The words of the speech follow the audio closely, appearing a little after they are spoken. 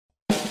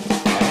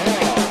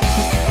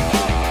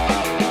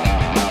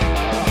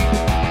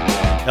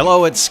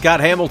Hello, it's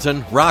Scott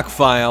Hamilton,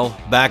 Rockfile,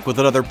 back with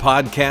another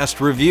podcast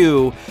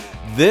review.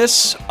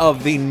 This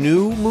of the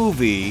new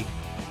movie,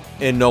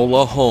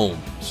 Enola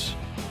Holmes.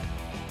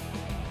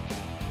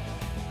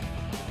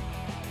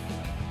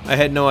 I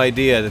had no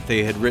idea that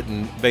they had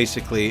written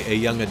basically a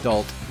young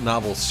adult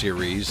novel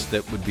series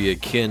that would be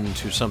akin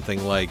to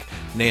something like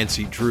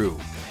Nancy Drew.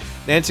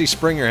 Nancy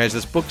Springer has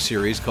this book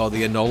series called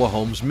the Enola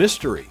Holmes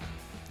Mystery,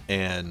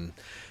 and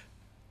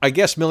I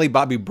guess Millie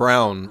Bobby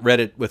Brown read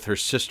it with her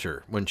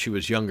sister when she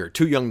was younger.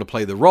 Too young to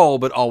play the role,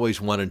 but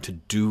always wanted to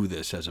do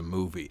this as a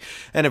movie.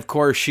 And of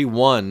course, she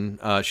won.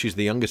 She's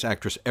the youngest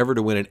actress ever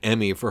to win an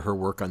Emmy for her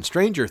work on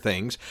Stranger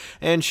Things.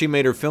 And she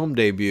made her film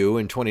debut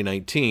in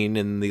 2019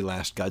 in the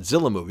last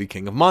Godzilla movie,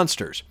 King of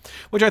Monsters,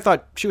 which I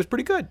thought she was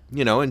pretty good,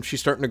 and she's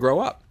starting to grow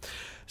up.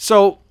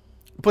 So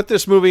put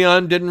this movie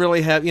on, didn't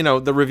really have,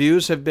 the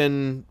reviews have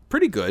been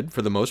pretty good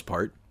for the most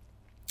part,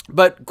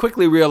 but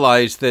quickly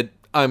realized that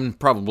I'm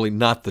probably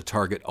not the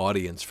target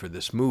audience for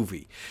this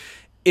movie.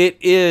 It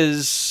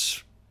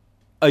is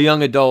a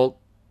young adult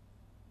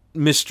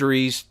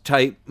mysteries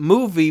type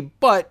movie,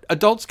 but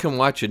adults can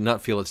watch it and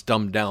not feel it's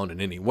dumbed down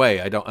in any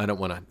way. I don't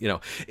want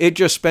to, it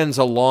just spends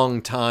a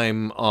long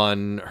time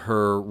on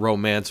her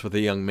romance with a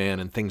young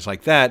man and things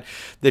like that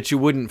you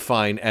wouldn't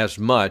find as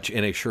much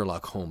in a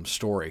Sherlock Holmes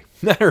story.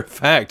 Matter of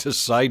fact, a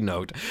side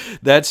note,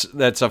 that's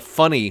a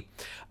funny,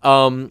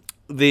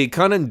 the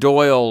Conan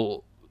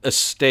Doyle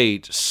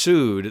estate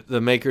sued the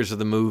makers of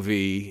the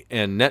movie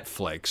and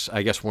Netflix,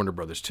 I guess Warner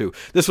Brothers too.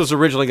 This was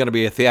originally going to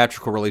be a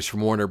theatrical release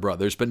from Warner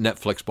Brothers, but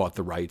Netflix bought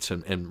the rights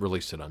and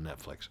released it on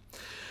Netflix.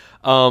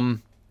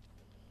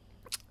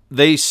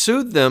 They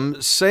sued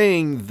them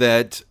saying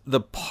that the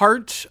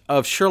part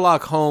of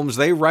Sherlock Holmes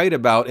they write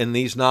about in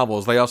these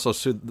novels, they also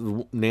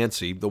sued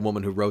Nancy, the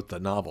woman who wrote the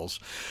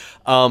novels,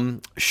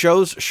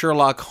 shows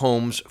Sherlock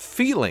Holmes'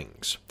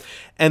 feelings.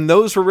 And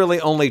those were really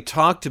only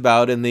talked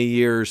about in the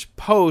years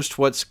post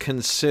what's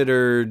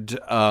considered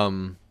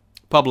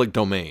public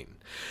domain.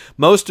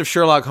 Most of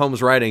Sherlock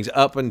Holmes' writings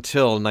up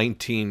until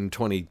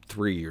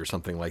 1923 or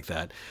something like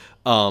that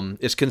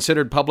is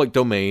considered public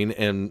domain,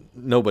 and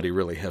nobody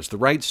really has the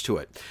rights to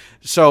it.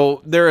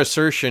 So their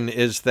assertion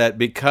is that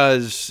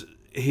because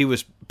he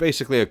was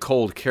basically a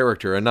cold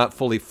character, a not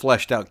fully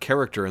fleshed out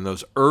character in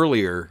those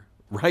earlier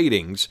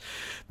writings,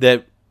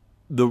 that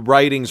the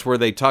writings where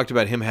they talked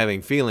about him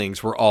having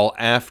feelings were all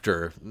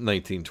after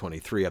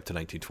 1923 up to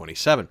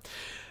 1927.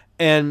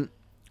 And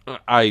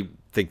I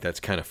think that's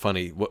kind of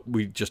funny. What,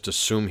 we just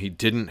assume he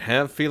didn't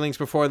have feelings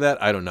before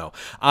that? I don't know.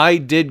 I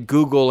did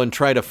Google and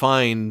try to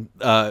find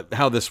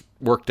how this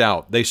worked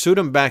out. They sued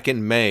him back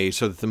in May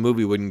so that the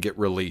movie wouldn't get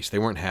released. They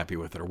weren't happy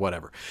with it or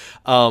whatever.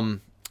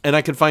 And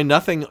I could find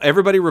nothing.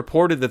 Everybody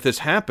reported that this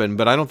happened,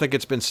 but I don't think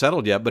it's been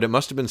settled yet. But it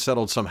must have been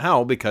settled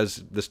somehow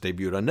because this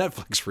debuted on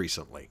Netflix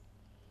recently.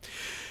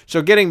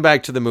 So getting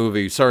back to the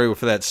movie, sorry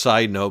for that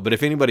side note, but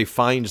if anybody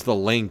finds the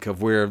link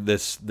of where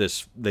this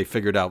they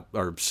figured out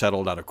or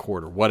settled out of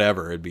court or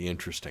whatever, it'd be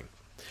interesting.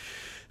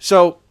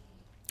 So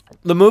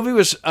the movie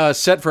was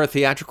set for a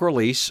theatrical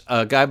release.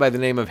 A guy by the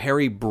name of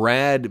Harry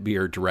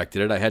Bradbeer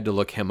directed it. I had to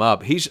look him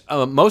up. He's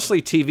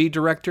mostly TV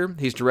director.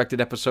 He's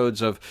directed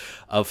episodes of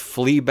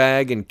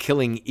Fleabag and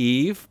Killing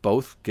Eve.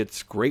 Both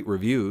gets great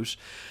reviews.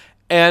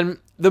 And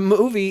the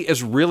movie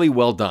is really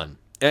well done.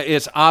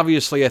 It's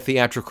obviously a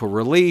theatrical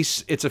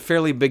release. It's a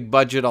fairly big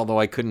budget, although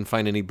I couldn't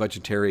find any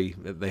budgetary.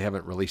 They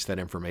haven't released that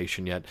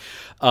information yet,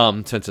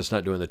 since it's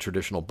not doing the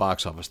traditional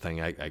box office thing.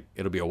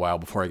 It'll be a while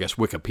before I guess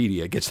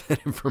Wikipedia gets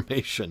that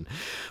information.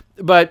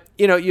 But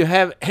you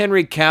have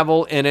Henry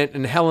Cavill in it,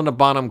 and Helena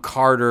Bonham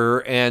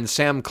Carter, and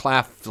Sam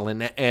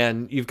Claflin,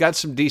 and you've got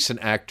some decent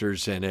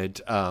actors in it.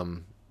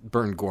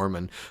 Bern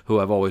Gorman, who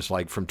I've always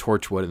liked from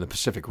Torchwood and the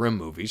Pacific Rim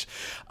movies.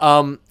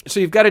 So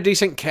you've got a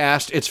decent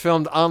cast. It's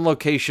filmed on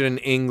location in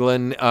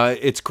England.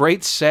 It's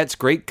great sets,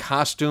 great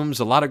costumes,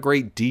 a lot of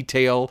great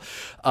detail.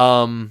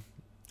 All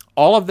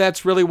of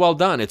that's really well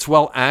done. It's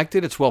well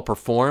acted. It's well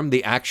performed.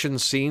 The action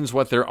scenes,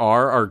 what there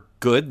are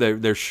good.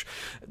 There's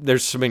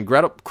some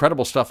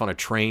incredible stuff on a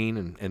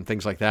train and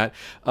things like that.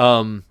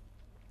 But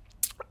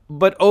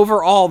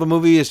overall, the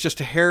movie is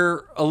just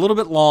a little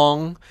bit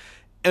long,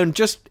 and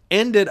just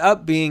ended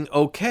up being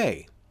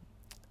okay.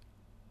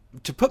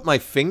 To put my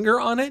finger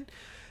on it,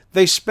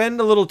 they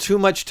spend a little too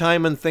much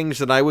time on things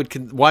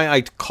that why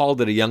I called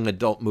it a young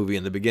adult movie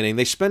in the beginning.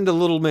 They spend a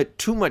little bit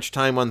too much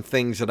time on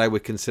things that I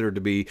would consider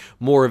to be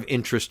more of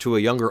interest to a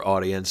younger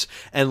audience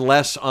and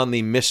less on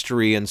the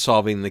mystery and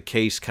solving the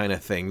case kind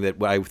of thing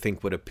that I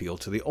think would appeal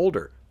to the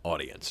older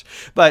audience.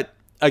 But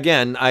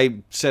again, I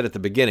said at the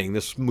beginning,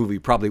 this movie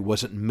probably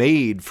wasn't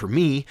made for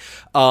me.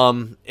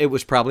 It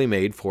was probably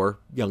made for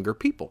younger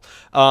people.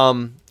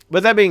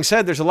 But that being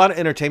said, there's a lot of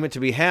entertainment to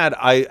be had.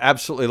 I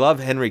absolutely love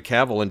Henry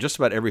Cavill and just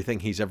about everything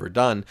he's ever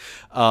done.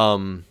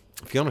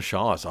 Fiona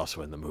Shaw is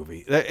also in the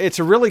movie. It's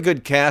a really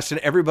good cast, and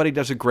everybody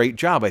does a great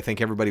job. I think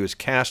everybody was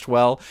cast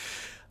well.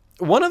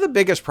 one of the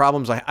biggest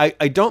problems,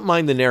 I don't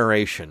mind the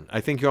narration.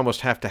 I think you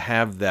almost have to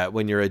have that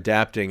when you're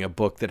adapting a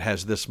book that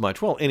has this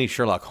much. Well, any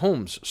Sherlock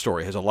Holmes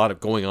story has a lot of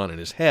going on in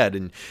his head,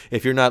 and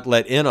if you're not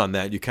let in on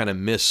that, you kind of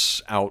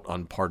miss out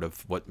on part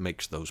of what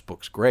makes those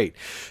books great.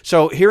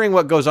 So hearing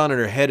what goes on in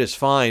her head is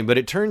fine, but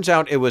it turns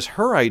out it was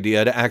her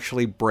idea to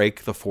actually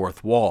break the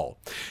fourth wall.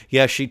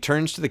 Yeah, she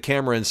turns to the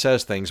camera and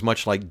says things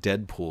much like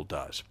Deadpool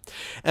does.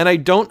 And I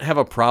don't have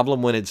a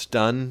problem when it's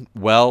done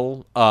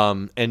well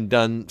and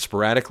done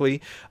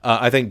sporadically.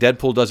 I think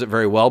Deadpool does it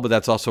very well, but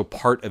that's also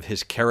part of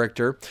his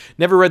character.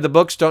 Never read the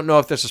books, don't know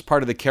if this is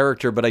part of the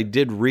character, but I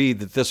did read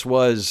that this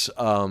was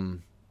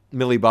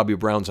Millie Bobby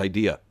Brown's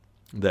idea,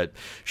 that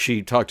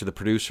she talked to the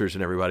producers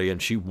and everybody,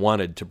 and she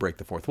wanted to break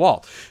the fourth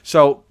wall.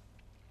 So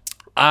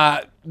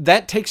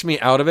that takes me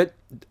out of it,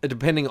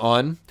 depending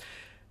on...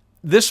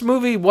 This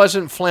movie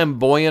wasn't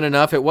flamboyant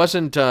enough. It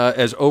wasn't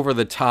as over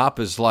the top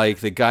as like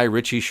the Guy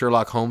Ritchie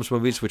Sherlock Holmes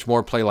movies, which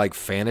more play like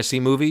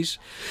fantasy movies.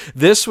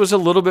 This was a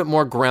little bit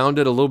more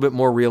grounded, a little bit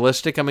more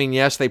realistic. I mean,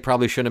 yes, they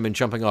probably shouldn't have been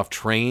jumping off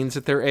trains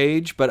at their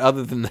age, but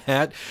other than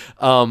that,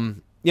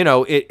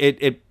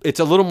 it's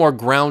a little more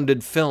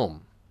grounded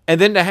film.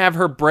 And then to have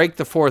her break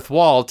the fourth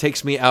wall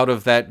takes me out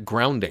of that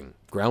groundment,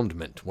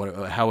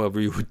 however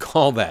you would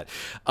call that.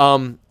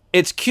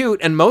 It's cute,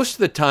 and most of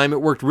the time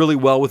it worked really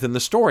well within the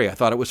story. I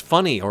thought it was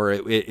funny, or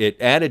it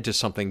added to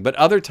something. But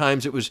other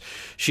times it was,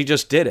 she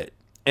just did it.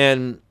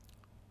 And,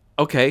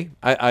 okay,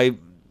 I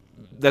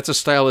that's a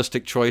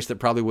stylistic choice that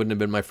probably wouldn't have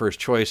been my first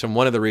choice. And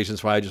one of the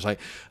reasons why I just like,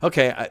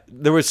 okay,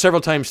 there were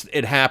several times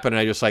it happened, and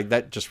I just like,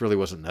 that just really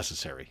wasn't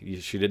necessary.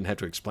 She didn't have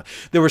to explain.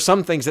 There were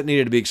some things that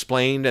needed to be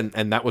explained,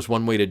 and that was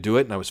one way to do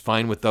it, and I was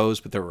fine with those,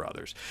 but there were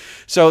others.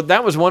 So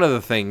that was one of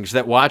the things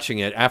that watching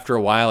it, after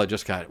a while, it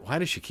just got, why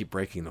does she keep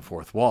breaking the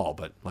fourth wall?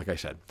 But like I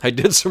said, I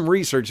did some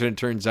research, and it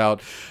turns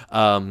out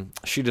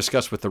she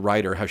discussed with the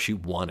writer how she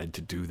wanted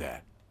to do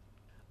that.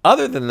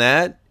 Other than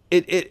that,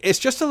 it's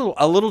just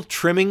a little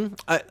trimming.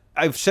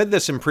 I've said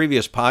this in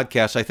previous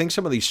podcasts. I think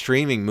some of these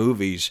streaming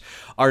movies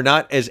are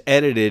not as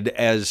edited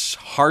as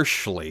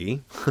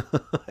harshly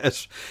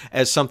as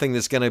something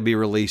that's going to be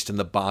released in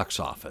the box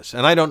office.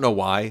 And I don't know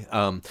why.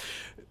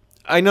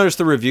 I noticed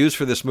the reviews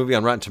for this movie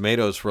on Rotten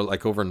Tomatoes were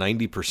like over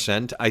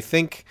 90%. I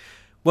think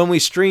when we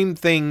stream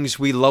things,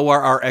 we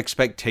lower our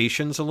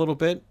expectations a little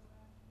bit.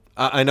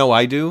 I know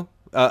I do.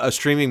 A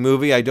streaming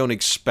movie I don't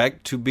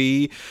expect to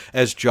be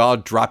as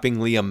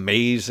jaw-droppingly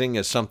amazing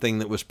as something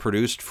that was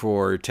produced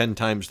for 10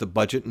 times the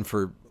budget and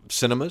for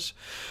cinemas.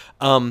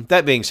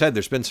 That being said,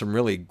 there's been some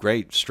really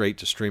great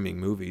straight-to-streaming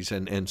movies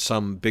and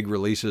some big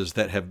releases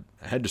that have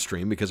had to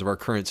stream because of our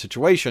current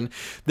situation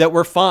that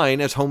were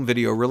fine as home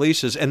video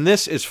releases, and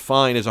this is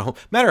fine as a home.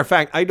 Matter of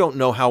fact, I don't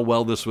know how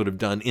well this would have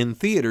done in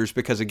theaters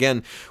because,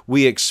 again,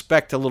 we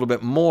expect a little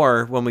bit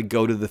more when we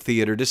go to the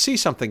theater to see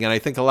something, and I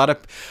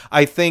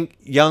think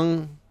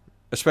young,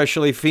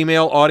 especially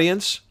female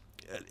audience,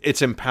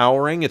 it's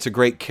empowering. It's a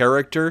great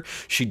character.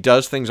 She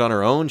does things on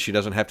her own. She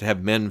doesn't have to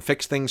have men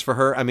fix things for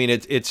her. I mean,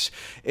 it's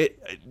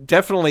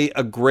definitely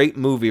a great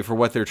movie for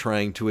what they're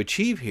trying to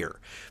achieve here.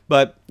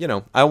 But,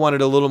 I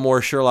wanted a little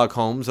more Sherlock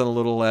Holmes and a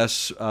little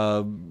less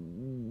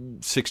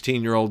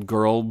 16-year-old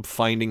girl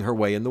finding her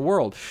way in the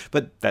world.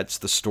 But that's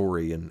the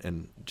story,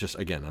 and just,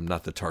 again, I'm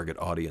not the target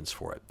audience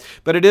for it.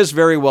 But it is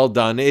very well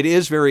done. It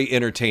is very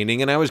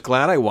entertaining, and I was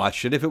glad I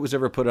watched it. If it was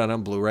ever put out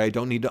on Blu-ray, I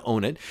don't need to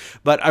own it.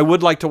 But I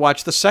would like to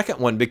watch the second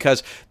one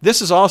because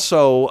this is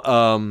also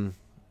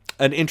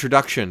an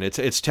introduction.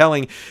 It's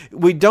telling,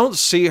 we don't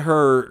see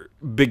her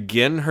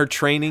begin her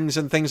trainings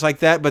and things like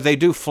that, but they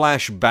do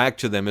flash back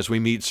to them as we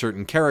meet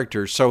certain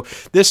characters. So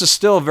this is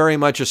still very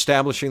much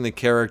establishing the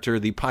character,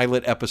 the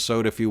pilot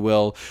episode, if you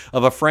will,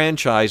 of a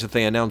franchise that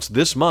they announced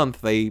this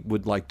month they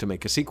would like to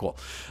make a sequel.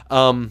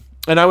 And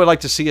I would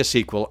like to see a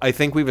sequel. I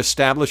think we've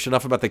established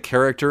enough about the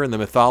character and the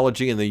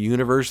mythology and the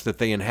universe that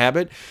they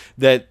inhabit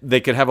that they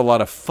could have a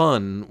lot of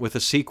fun with a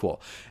sequel.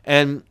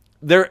 And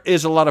there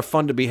is a lot of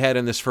fun to be had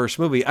in this first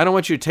movie. I don't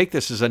want you to take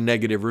this as a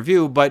negative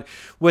review, but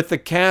with the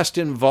cast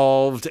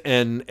involved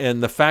and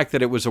the fact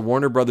that it was a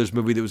Warner Brothers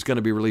movie that was going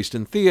to be released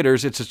in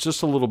theaters, it's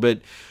just a little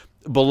bit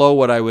below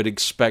what I would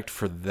expect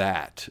for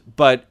that.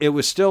 But it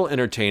was still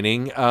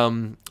entertaining.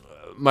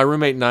 My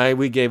roommate and I,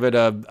 we gave it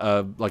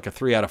a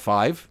 3 out of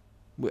 5.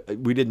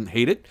 We didn't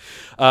hate it.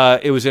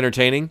 It was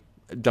entertaining.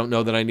 Don't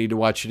know that I need to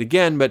watch it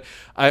again, but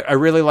I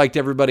really liked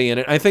everybody in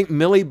it. I think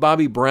Millie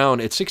Bobby Brown,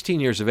 at 16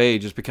 years of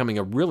age, is becoming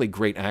a really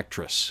great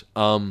actress.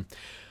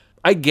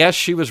 I guess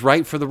she was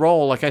right for the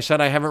role. Like I said,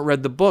 I haven't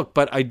read the book,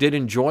 but I did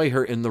enjoy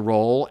her in the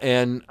role,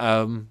 and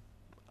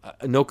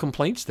no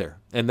complaints there.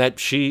 And that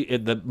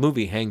the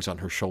movie hangs on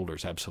her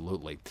shoulders,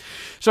 absolutely.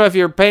 So if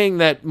you're paying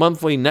that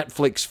monthly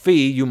Netflix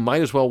fee, you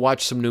might as well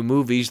watch some new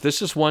movies.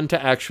 This is one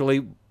to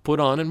actually put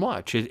on and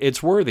watch.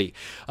 It's worthy.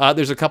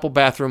 There's a couple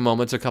bathroom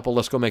moments, a couple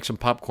let's go make some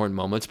popcorn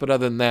moments, but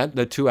other than that,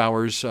 the 2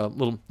 hours, a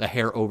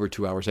hair over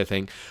 2 hours, I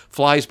think,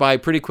 flies by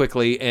pretty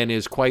quickly and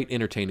is quite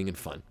entertaining and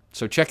fun.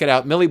 So check it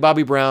out. Millie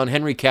Bobby Brown,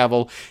 Henry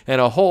Cavill, and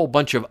a whole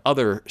bunch of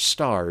other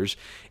stars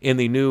in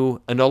the new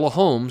Enola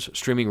Holmes,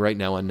 streaming right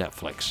now on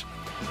Netflix.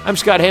 I'm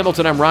Scott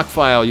Hamilton. I'm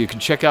Rockfile. You can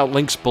check out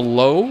links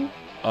below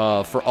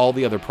for all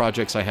the other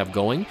projects I have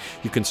going.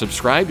 You can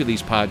subscribe to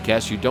these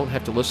podcasts. You don't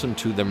have to listen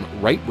to them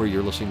right where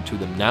you're listening to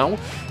them now.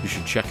 You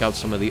should check out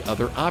some of the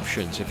other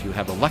options. If you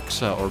have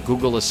Alexa or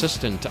Google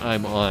Assistant,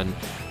 I'm on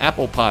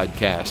Apple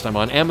Podcast. I'm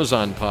on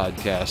Amazon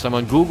Podcast. I'm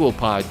on Google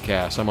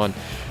Podcast. I'm on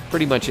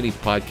pretty much any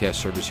podcast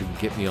service you can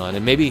get me on.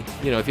 And maybe,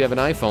 if you have an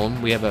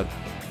iPhone,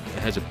 it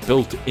has a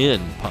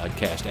built-in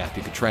podcast app.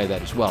 You could try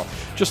that as well.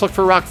 Just look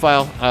for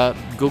Rockfile.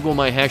 Google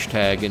my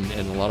hashtag, and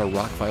a lot of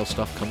Rockfile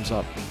stuff comes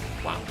up.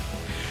 Wow.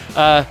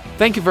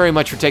 Thank you very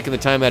much for taking the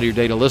time out of your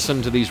day to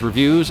listen to these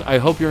reviews. I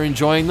hope you're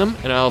enjoying them,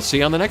 and I'll see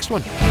you on the next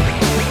one.